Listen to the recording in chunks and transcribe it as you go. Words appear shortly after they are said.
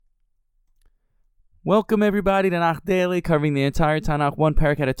Welcome everybody to Nach Daily, covering the entire Tanakh one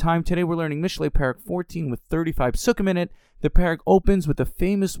parak at a time. Today we're learning Mishlei parak 14 with 35 sukkim in it. The parak opens with the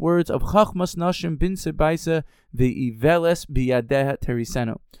famous words of Chachmas Nashim bin Sebaisa ve'iveles biyadeha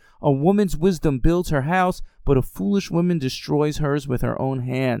terisenu. A woman's wisdom builds her house, but a foolish woman destroys hers with her own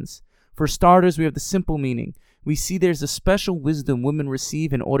hands. For starters, we have the simple meaning. We see there's a special wisdom women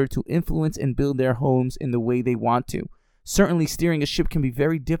receive in order to influence and build their homes in the way they want to. Certainly, steering a ship can be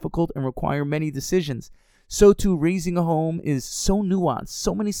very difficult and require many decisions. So too, raising a home is so nuanced,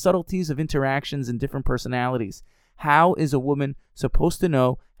 so many subtleties of interactions and different personalities. How is a woman supposed to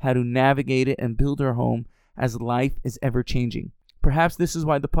know how to navigate it and build her home as life is ever-changing? Perhaps this is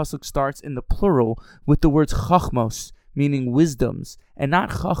why the pasuk starts in the plural with the words chachmos, meaning wisdoms, and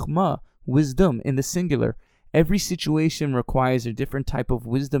not chachma, wisdom, in the singular. Every situation requires a different type of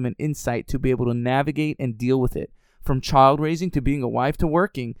wisdom and insight to be able to navigate and deal with it. From child raising to being a wife to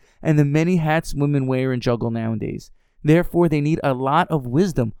working, and the many hats women wear and juggle nowadays. Therefore, they need a lot of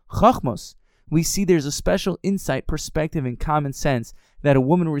wisdom, chachmos. We see there's a special insight, perspective, and common sense that a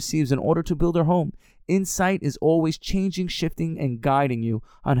woman receives in order to build her home. Insight is always changing, shifting, and guiding you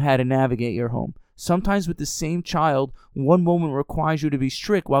on how to navigate your home. Sometimes with the same child, one moment requires you to be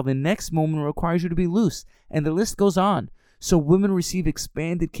strict, while the next moment requires you to be loose, and the list goes on. So women receive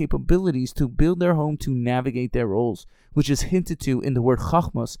expanded capabilities to build their home to navigate their roles, which is hinted to in the word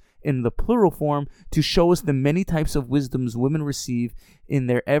chachmos in the plural form to show us the many types of wisdoms women receive in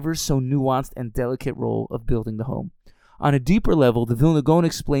their ever so nuanced and delicate role of building the home. On a deeper level, the Vilna Gaon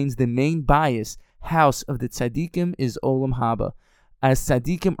explains the main bias, house of the tzaddikim is Olam Haba, as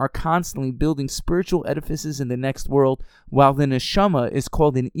tzaddikim are constantly building spiritual edifices in the next world, while the neshama is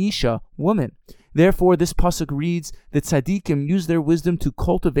called an isha, woman. Therefore, this pasuk reads that tzaddikim use their wisdom to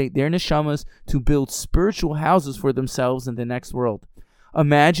cultivate their neshamas to build spiritual houses for themselves in the next world.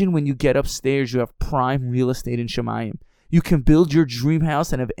 Imagine when you get upstairs, you have prime real estate in Shemayim. You can build your dream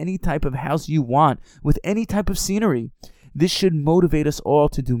house and have any type of house you want with any type of scenery. This should motivate us all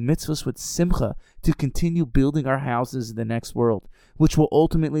to do mitzvahs with simcha to continue building our houses in the next world, which will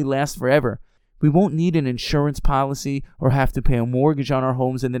ultimately last forever. We won't need an insurance policy or have to pay a mortgage on our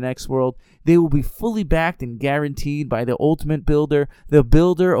homes in the next world. They will be fully backed and guaranteed by the ultimate builder, the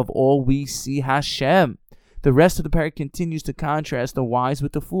builder of all we see, Hashem. The rest of the parak continues to contrast the wise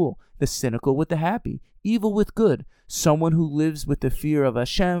with the fool, the cynical with the happy, evil with good, someone who lives with the fear of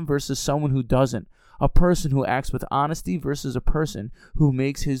Hashem versus someone who doesn't, a person who acts with honesty versus a person who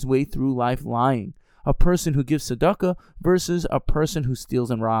makes his way through life lying, a person who gives tzedakah versus a person who steals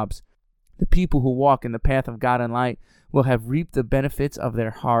and robs. The people who walk in the path of God and light will have reaped the benefits of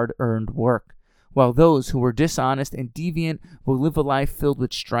their hard-earned work, while those who were dishonest and deviant will live a life filled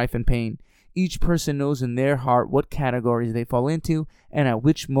with strife and pain. Each person knows in their heart what categories they fall into and at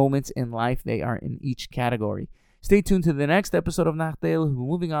which moments in life they are in each category. Stay tuned to the next episode of Nach Daily,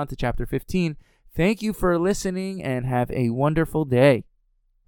 moving on to chapter 15. Thank you for listening and have a wonderful day.